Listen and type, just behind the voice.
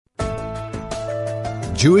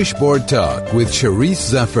Jewish Board Talk with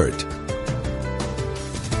Charisse Zeffert.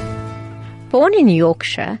 Born in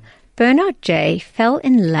Yorkshire, Bernard J. fell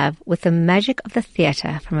in love with the magic of the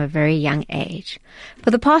theatre from a very young age.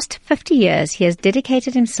 For the past 50 years, he has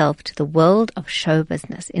dedicated himself to the world of show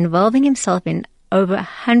business, involving himself in over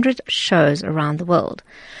 100 shows around the world.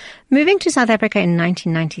 Moving to South Africa in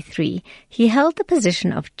 1993, he held the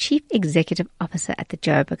position of Chief Executive Officer at the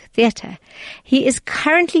Joburg Theatre. He is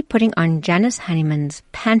currently putting on Janice Honeyman's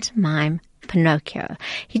pantomime Pinochio.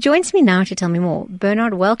 He joins me now to tell me more.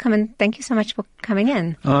 Bernard, welcome, and thank you so much for coming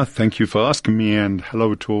in. Thank you for asking me, and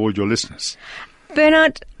hello to all your listeners.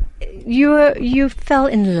 Bernard, you fell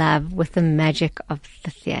in love with the magic of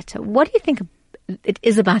the theatre. What do you think it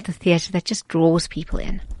is about the theatre that just draws people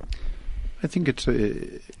in? I think it's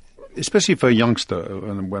especially for a youngster,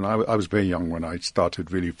 and when I was very young when I started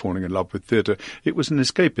really falling in love with theatre, it was an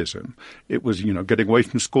escapism. It was, getting away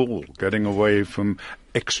from school, getting away from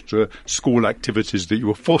extra school activities that you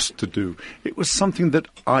were forced to do. It was something that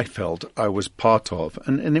I felt I was part of,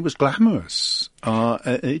 and it was glamorous.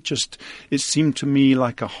 It seemed to me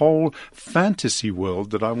like a whole fantasy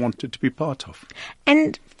world that I wanted to be part of.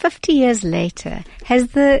 And 50 years later,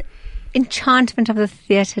 has the enchantment of the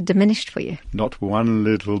theatre diminished for you? Not one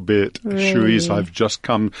little bit. Really? Charisse, I've just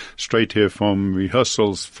come straight here from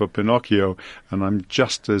rehearsals for Pinochio, and I'm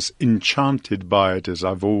just as enchanted by it as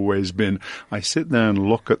I've always been. I sit there and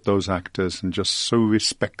look at those actors and just so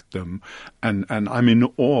respect them, and I'm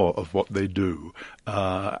in awe of what they do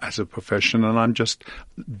as a profession, and I'm just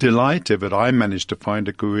delighted that I managed to find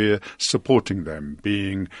a career supporting them,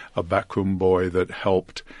 being a backroom boy that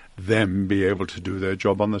helped them be able to do their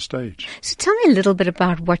job on the stage. So tell me a little bit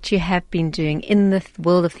about what you have been doing in the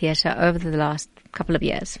world of theatre over the last couple of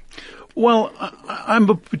years. Well,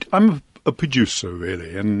 I'm a producer,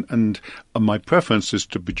 really, and my preference is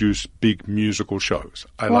to produce big musical shows.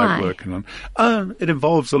 I Why? like working on. It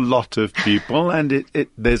involves a lot of people, and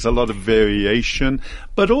there's a lot of variation.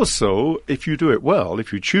 But also, if you do it well,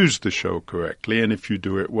 if you choose the show correctly, and if you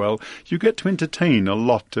do it well, you get to entertain a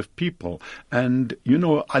lot of people. And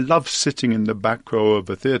I love sitting in the back row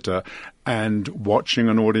of a theatre and watching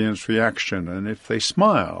an audience reaction. And if they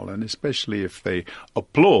smile, and especially if they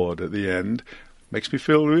applaud at the end, makes me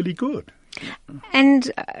feel really good.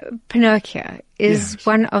 And Pinocchio is Yes.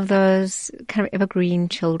 one of those kind of evergreen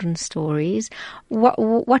children's stories.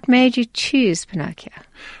 What made you choose Pinocchio?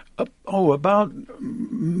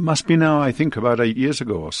 Must be now, I think, about 8 years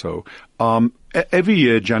ago or so. Every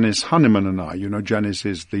year, Janice Honeyman and I, Janice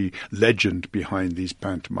is the legend behind these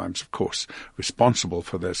pantomimes, of course, responsible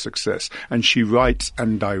for their success, and she writes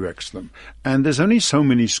and directs them. And there's only so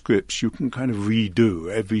many scripts you can kind of redo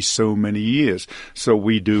every so many years. So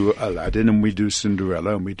we do Aladdin, and we do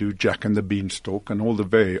Cinderella, and we do Jack and the Beanstalk, and all the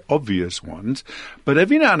very obvious ones. But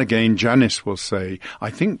every now and again, Janice will say, I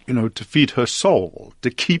think, to feed her soul, to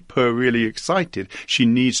keep her really excited, she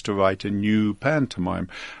needs to write a new pantomime.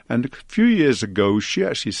 And a few years ago, she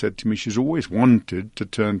actually said to me she's always wanted to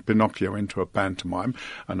turn Pinocchio into a pantomime.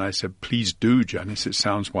 And I said, please do, Janice, it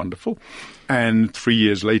sounds wonderful. And 3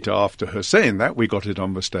 years later, after her saying that, we got it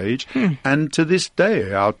on the stage. And to this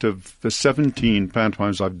day, out of the 17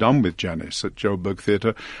 pantomimes I've done with Janice at Joburg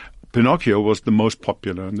Theatre, Pinocchio was the most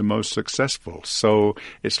popular and the most successful. So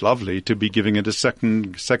it's lovely to be giving it a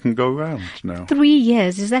second go round now. 3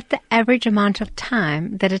 years, is that the average amount of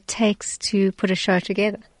time that it takes to put a show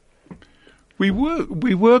together? We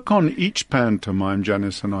work on each pantomime,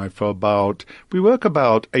 Janice and I, we work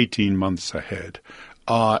about 18 months ahead.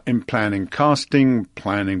 In planning casting,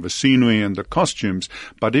 planning the scenery and the costumes.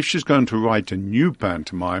 But if she's going to write a new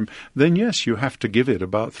pantomime, then yes, you have to give it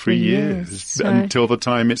about 3 years until the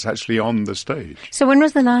time it's actually on the stage. So when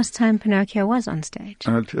was the last time Pinocchio was on stage?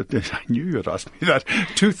 I knew you'd ask me that.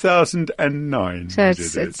 2009. So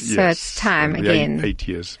it's time again. 8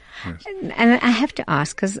 years. Yes. And I have to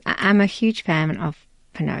ask, because I'm a huge fan of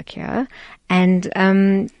Pinocchio,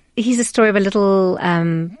 and he's a story of a little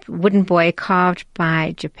wooden boy carved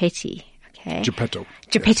by Geppetto. Okay, Geppetto.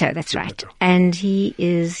 Geppetto, yes. that's Geppetto. right. And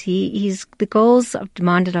he's the goals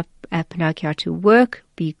demanded of Pinocchio are to work,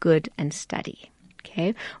 be good, and study.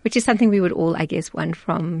 Okay, which is something we would all, I guess, want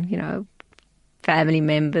from family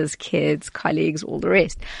members, kids, colleagues, all the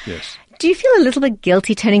rest. Yes. Do you feel a little bit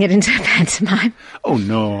guilty turning it into a pantomime? Oh,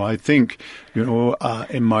 no. I think,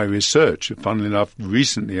 in my research, funnily enough,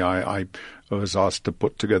 recently I was asked to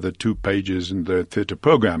put together 2 pages in the theatre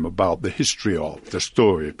program about the history of the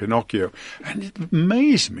story of Pinocchio. And it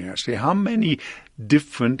amazed me, actually, how many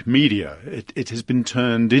different media it has been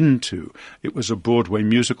turned into. It was a Broadway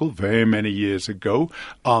musical very many years ago.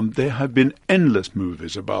 There have been endless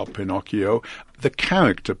movies about Pinocchio, the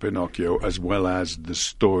character Pinocchio as well as the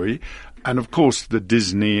story. And of course the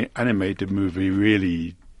Disney animated movie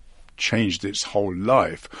really changed its whole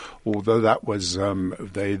life, although that was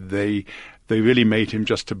they really made him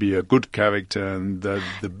just to be a good character, and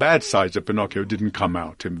the bad sides of Pinocchio didn't come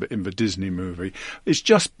out in the Disney movie. It's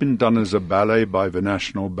just been done as a ballet by the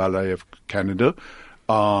National Ballet of Canada.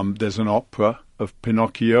 There's an opera of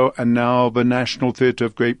Pinocchio, and now the National Theatre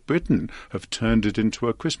of Great Britain have turned it into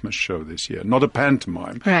a Christmas show this year. Not a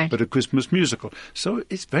pantomime, right, but a Christmas musical. So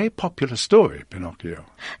it's a very popular story, Pinocchio.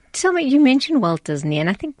 Tell me, you mentioned Walt Disney, and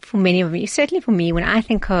I think for many of you, certainly for me, when I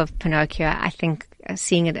think of Pinocchio, I think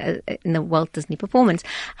seeing it in the Walt Disney performance.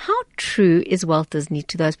 How true is Walt Disney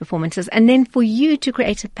to those performances? And then for you to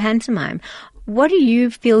create a pantomime, what do you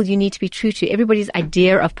feel you need to be true to? Everybody's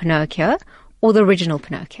idea of Pinocchio or the original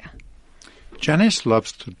Pinocchio? Janice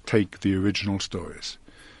loves to take the original stories.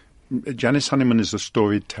 Janice Honeyman is a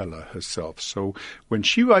storyteller herself, so when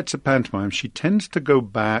she writes a pantomime, she tends to go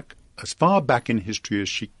back as far back in history as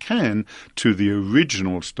she can to the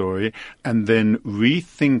original story and then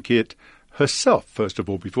rethink it herself, first of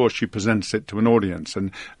all, before she presents it to an audience.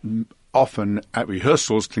 And often at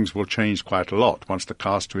rehearsals, things will change quite a lot once the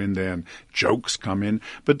cast are in there and jokes come in.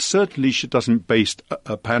 But certainly she doesn't base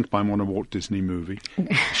a pantomime on a Walt Disney movie.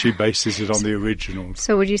 She bases it on the original.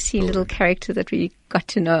 So would you see story. Little characters that we got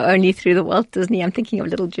to know only through the Walt Disney? I'm thinking of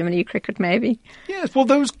Little Jiminy Cricket, maybe. Yes, well,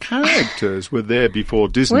 those characters were there before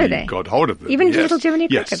Disney got hold of them. Even yes. Little Jiminy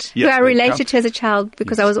Cricket, who I related to as a child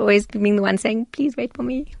because I was always being the one saying, please wait for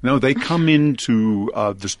me. No, they come into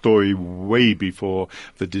the story way before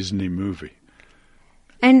the Disney movie.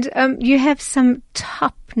 And you have some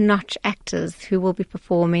top-notch actors who will be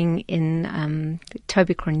performing in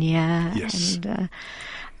Toby Cronier yes.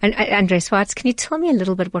 and Andre Swartz. Can you tell me a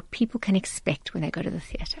little bit what people can expect when they go to the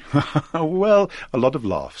theatre? Well, a lot of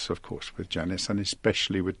laughs, of course, with Janice, and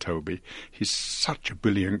especially with Toby. He's such a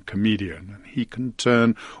brilliant comedian, and he can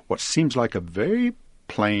turn what seems like a very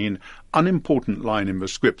plain, unimportant line in the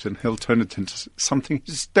script, and he'll turn it into something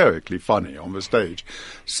hysterically funny on the stage.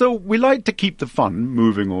 So we like to keep the fun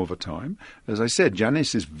moving all the time. As I said,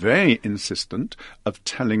 Janice is very insistent of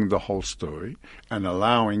telling the whole story and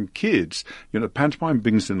allowing kids. Pantomime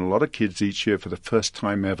brings in a lot of kids each year for the first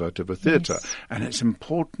time ever to the theatre. Yes. And it's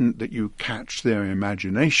important that you catch their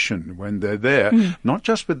imagination when they're there, not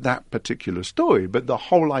just with that particular story, but the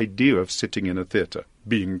whole idea of sitting in a theatre,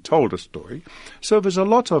 being told a story. So there's a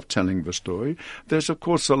lot of telling the story. There's, of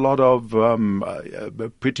course, a lot of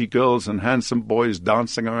pretty girls and handsome boys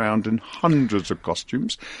dancing around in hundreds of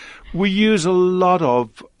costumes. We use a lot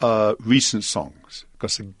of recent songs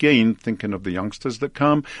because, again, thinking of the youngsters that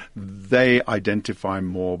come, they identify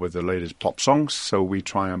more with the latest pop songs, so we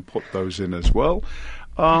try and put those in as well.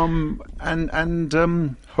 And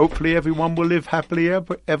hopefully everyone will live happily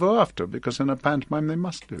ever after, because in a pantomime they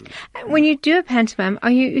must do. When you do a pantomime,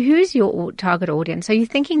 who's your target audience? Are you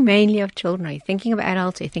thinking mainly of children? Are you thinking of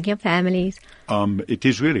adults? Are you thinking of families? It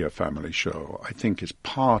is really a family show. I think it's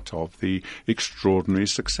part of the extraordinary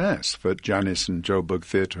success that Janice and Joburg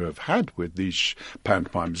Theatre have had with these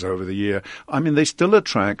pantomimes over the year. I mean, they still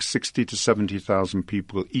attract 60 to 70,000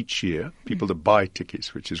 people each year, people that buy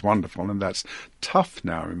tickets, which is wonderful, and that's tough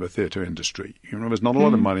now in the theatre industry. There's not a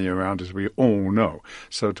lot of money around, as we all know.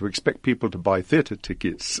 So to expect people to buy theatre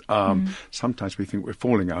tickets, sometimes we think we're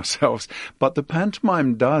fooling ourselves. But the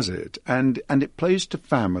pantomime does it, and it plays to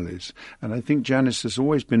families. And I think Janice has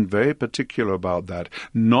always been very particular about that,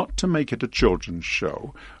 not to make it a children's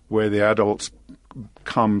show where the adults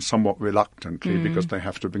come somewhat reluctantly because they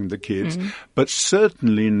have to bring the kids, but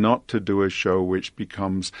certainly not to do a show which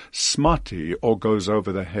becomes smutty or goes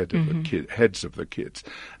over the heads of the kids.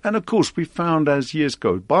 And of course, we found as years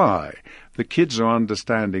go by, the kids are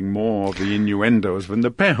understanding more of the innuendos than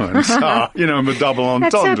the parents are, and the double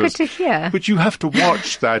entendres. That's so good to hear. But you have to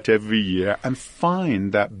watch that every year and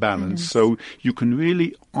find that balance so you can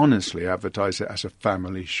really honestly advertise it as a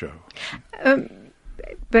family show.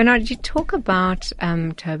 Bernard, you talk about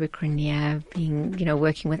Toby Cronier being,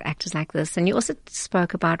 working with actors like this, and you also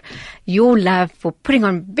spoke about your love for putting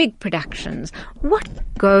on big productions. What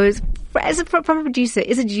goes, from a producer,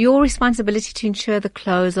 is it your responsibility to ensure the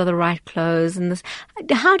clothes are the right clothes? And this,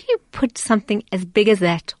 how do you put something as big as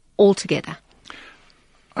that all together?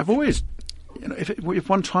 I've always... if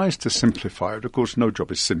one tries to simplify it, of course, no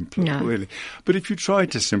job is simple, really. But if you try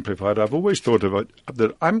to simplify it, I've always thought about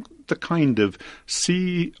that I'm the kind of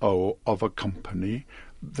CEO of a company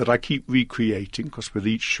that I keep recreating, because with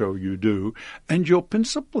each show you do, and your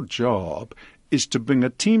principal job is to bring a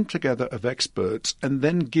team together of experts and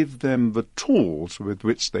then give them the tools with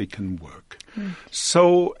which they can work.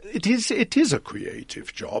 So it is a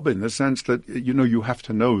creative job in the sense that, you have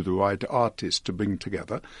to know the right artists to bring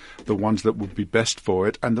together, the ones that would be best for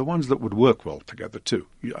it and the ones that would work well together too.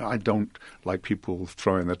 I don't like people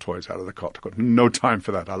throwing their toys out of the cot. I've got no time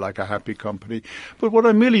for that. I like a happy company. But what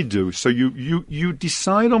I really do, so you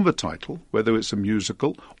decide on the title, whether it's a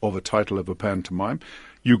musical or the title of a pantomime.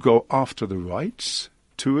 You go after the rights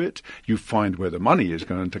to it. You find where the money is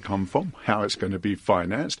going to come from, how it's going to be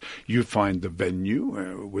financed. You find the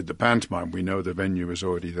venue. With the pantomime, we know the venue is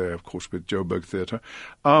already there, of course, with Joburg Theatre.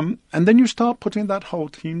 And then you start putting that whole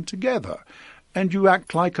team together. And you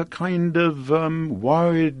act like a kind of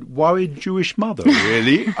worried Jewish mother,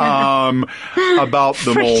 really, about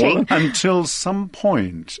them all until some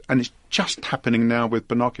point. And it's just happening now with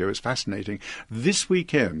Pinochio. It's fascinating. This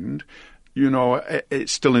weekend,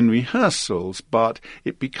 it's still in rehearsals, but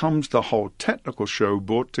it becomes the whole technical show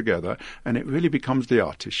brought together, and it really becomes the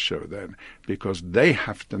artist show then, because they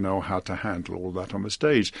have to know how to handle all that on the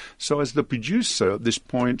stage. So as the producer at this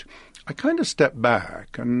point, I kind of step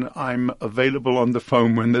back and I'm available on the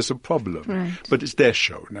phone when there's a problem. Right. But it's their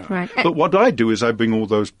show now. Right. But what I do is I bring all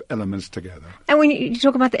those elements together. And when you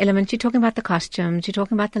talk about the elements, you're talking about the costumes, you're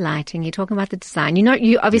talking about the lighting, you're talking about the design.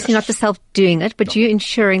 You're obviously not the self doing it, but you're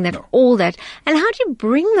ensuring that all that. And how do you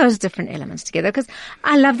bring those different elements together? Because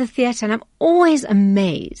I love the theatre and I'm always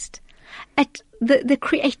amazed at the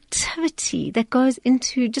creativity that goes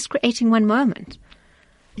into just creating one moment.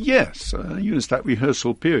 Yes, that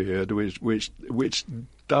rehearsal period which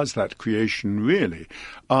does that creation really.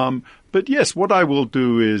 But yes, what I will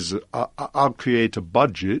do is I'll create a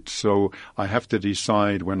budget, so I have to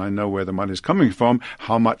decide when I know where the money is coming from,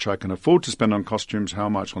 how much I can afford to spend on costumes, how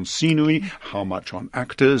much on scenery, how much on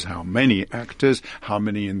actors, how many actors, how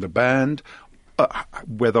many in the band.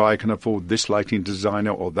 Whether I can afford this lighting designer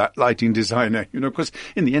or that lighting designer, because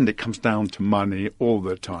in the end it comes down to money all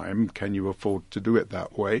the time. Can you afford to do it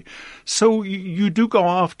that way? So you do go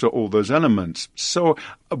after all those elements. So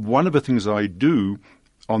one of the things I do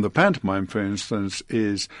on the pantomime, for instance,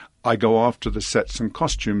 is I go after the sets and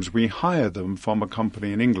costumes. We hire them from a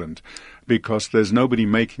company in England because there's nobody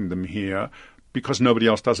making them here, because nobody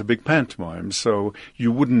else does a big pantomime. So you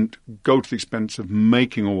wouldn't go to the expense of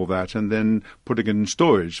making all that and then putting it in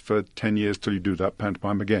storage for 10 years till you do that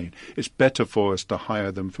pantomime again. It's better for us to hire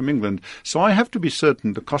them from England. So I have to be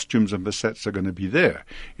certain the costumes and the sets are going to be there.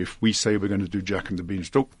 If we say we're going to do Jack and the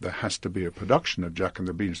Beanstalk, there has to be a production of Jack and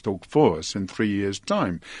the Beanstalk for us in 3 years'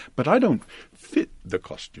 time. But I don't fit the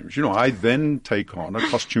costumes. I then take on a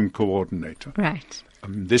costume coordinator. Right.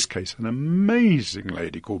 In this case, an amazing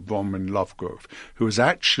lady called Bronwyn Lovegrove, who has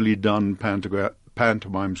actually done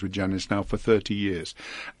pantomimes with Janice now for 30 years.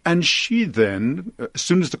 And she then, as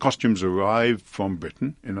soon as the costumes arrive from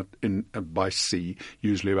Britain by sea,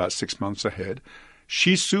 usually about 6 months ahead,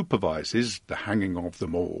 she supervises the hanging of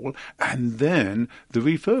them all and then the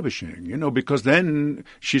refurbishing, because then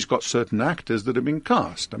she's got certain actors that have been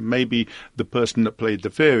cast. And maybe the person that played the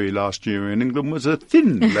fairy last year in England was a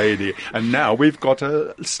thin lady, and now we've got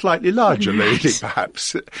a slightly larger lady,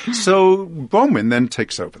 perhaps. So Bronwyn then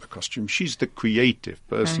takes over the costume. She's the creative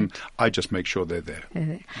person. Right. I just make sure they're there.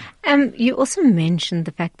 You also mentioned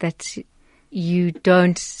the fact that you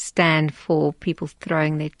don't stand for people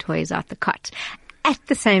throwing their toys out the cot. At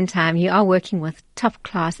the same time, you are working with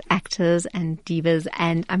top-class actors and divas,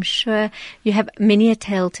 and I'm sure you have many a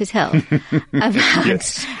tale to tell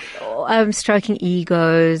about stroking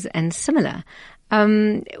egos and similar.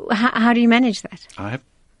 How do you manage that?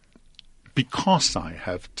 Because I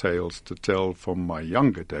have tales to tell from my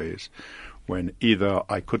younger days, when either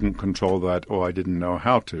I couldn't control that or I didn't know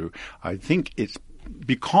how to. I think it's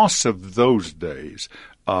because of those days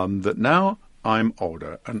that now I'm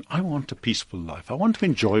older and I want a peaceful life. I want to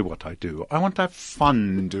enjoy what I do. I want to have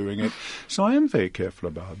fun doing it. So I am very careful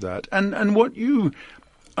about that. And what you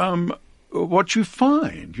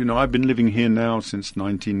find, I've been living here now since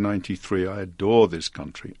 1993. I adore this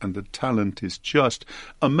country and the talent is just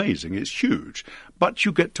amazing. It's huge. But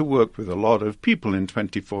you get to work with a lot of people in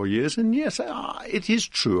 24 years. And yes, it is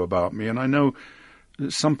true about me. And I know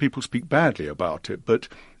some people speak badly about it, but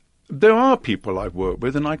there are people I've worked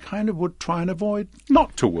with, and I kind of would try and avoid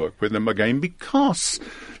not to work with them again because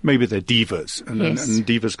maybe they're divas, and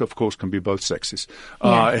divas, of course, can be both sexist.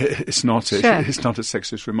 Yeah. It's not a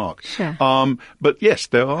sexist remark. Sure. But yes,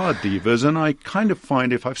 there are divas, and I kind of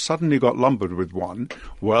find if I've suddenly got lumbered with one,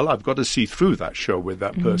 well, I've got to see through that show with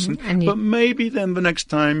that person. But maybe then the next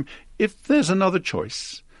time, if there's another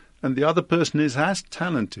choice and the other person is as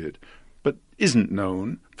talented but isn't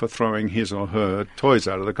known for throwing his or her toys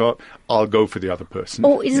out of the cart, I'll go for the other person.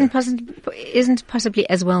 Or isn't possibly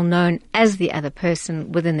as well known as the other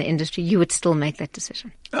person within the industry, you would still make that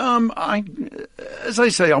decision? As I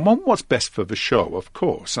say, I want what's best for the show, of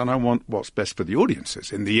course, and I want what's best for the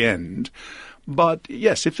audiences in the end. But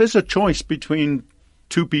yes, if there's a choice between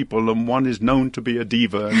two people and one is known to be a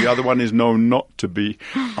diva and the other one is known not to be,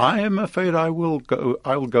 I am afraid I will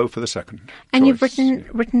go for the second And choice.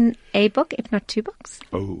 You've written a book, if not two books?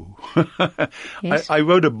 Oh. Yes. I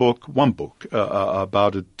wrote one book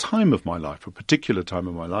about a time of my life, a particular time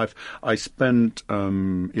of my life. I spent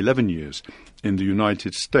 11 years in the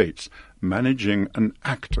United States managing an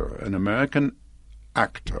actor, an American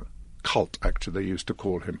actor, cult actor they used to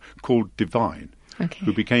call him, called Divine. Okay.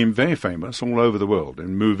 Who became very famous all over the world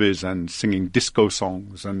in movies and singing disco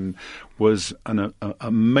songs, and was an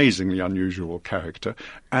amazingly unusual character.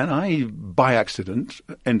 And I, by accident,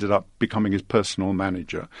 ended up becoming his personal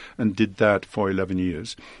manager and did that for 11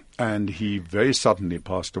 years. And he very suddenly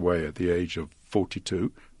passed away at the age of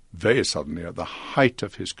 42, very suddenly at the height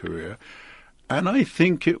of his career. And I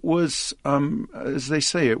think it was, as they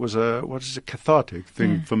say, it was a cathartic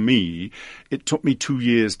thing for me. It took me 2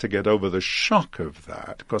 years to get over the shock of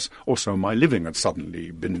that, because also my living had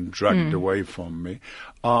suddenly been dragged away from me.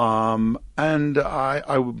 And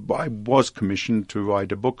I was commissioned to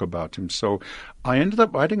write a book about him. So I ended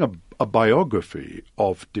up writing a biography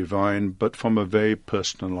of Divine, but from a very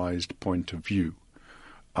personalized point of view.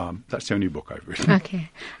 That's the only book I've written. Okay.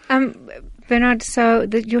 Bernard, so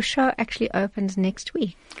your show actually opens next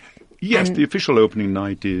week. Yes, the official opening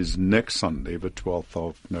night is next Sunday, the 12th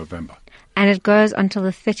of November. And it goes until the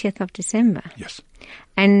 30th of December. Yes.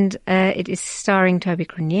 And it is starring Toby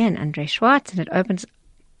Cronier and Andre Schwartz, and it opens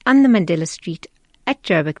on the Mandela Street at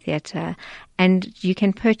Joburg Theatre. And you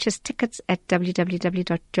can purchase tickets at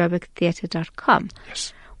www.joburgtheatre.com.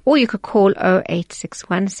 Yes. Or you could call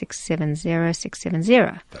 0861 670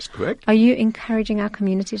 670. That's correct. Are you encouraging our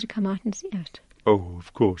community to come out and see it? Oh,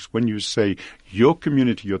 of course. When you say your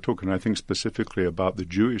community, you're talking, I think, specifically about the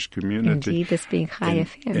Jewish community. Indeed, this being Chai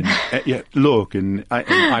FM. Yeah, look,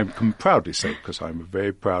 I can proudly say, because I'm a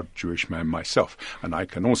very proud Jewish man myself, and I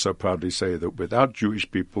can also proudly say that without Jewish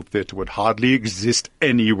people, theatre would hardly exist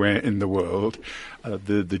anywhere in the world.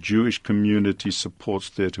 The Jewish community supports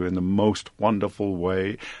theatre in the most wonderful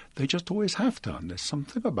way. They just always have done. There's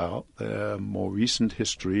something about their more recent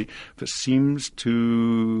history that seems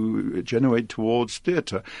to generate towards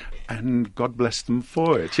theatre, and God bless them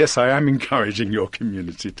for it. Yes, I am encouraging your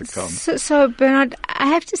community to come. So Bernard, I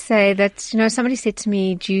have to say that, somebody said to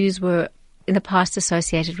me Jews were in the past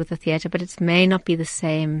associated with the theatre, but it may not be the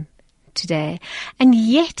same today. And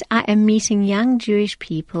yet I am meeting young Jewish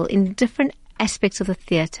people in different aspects of the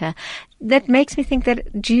theatre that makes me think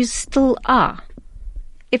that Jews still are,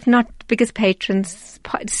 if not biggest patrons,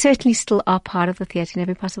 certainly still are part of the theatre in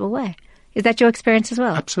every possible way. Is that your experience as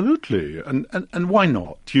well? Absolutely. And why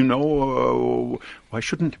not? Why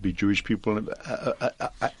shouldn't it be Jewish people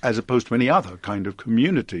as opposed to any other kind of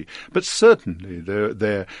community? But certainly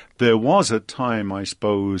there was a time, I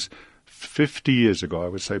suppose, 50 years ago, I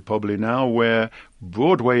would say probably now, where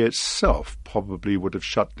Broadway itself probably would have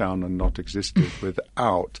shut down and not existed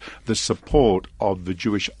without the support of the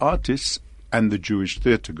Jewish artists and the Jewish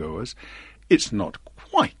theatregoers. It's not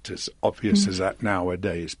quite as obvious as that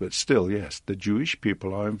nowadays, but still, yes, the Jewish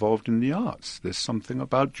people are involved in the arts. There's something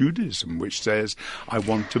about Judaism which says, I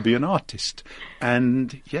want to be an artist.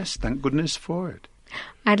 And yes, thank goodness for it.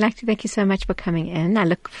 I'd like to thank you so much for coming in. I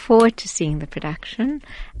look forward to seeing the production,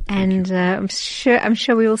 and I'm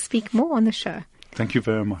sure we will speak more on the show. Thank you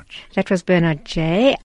very much. That was Bernard J.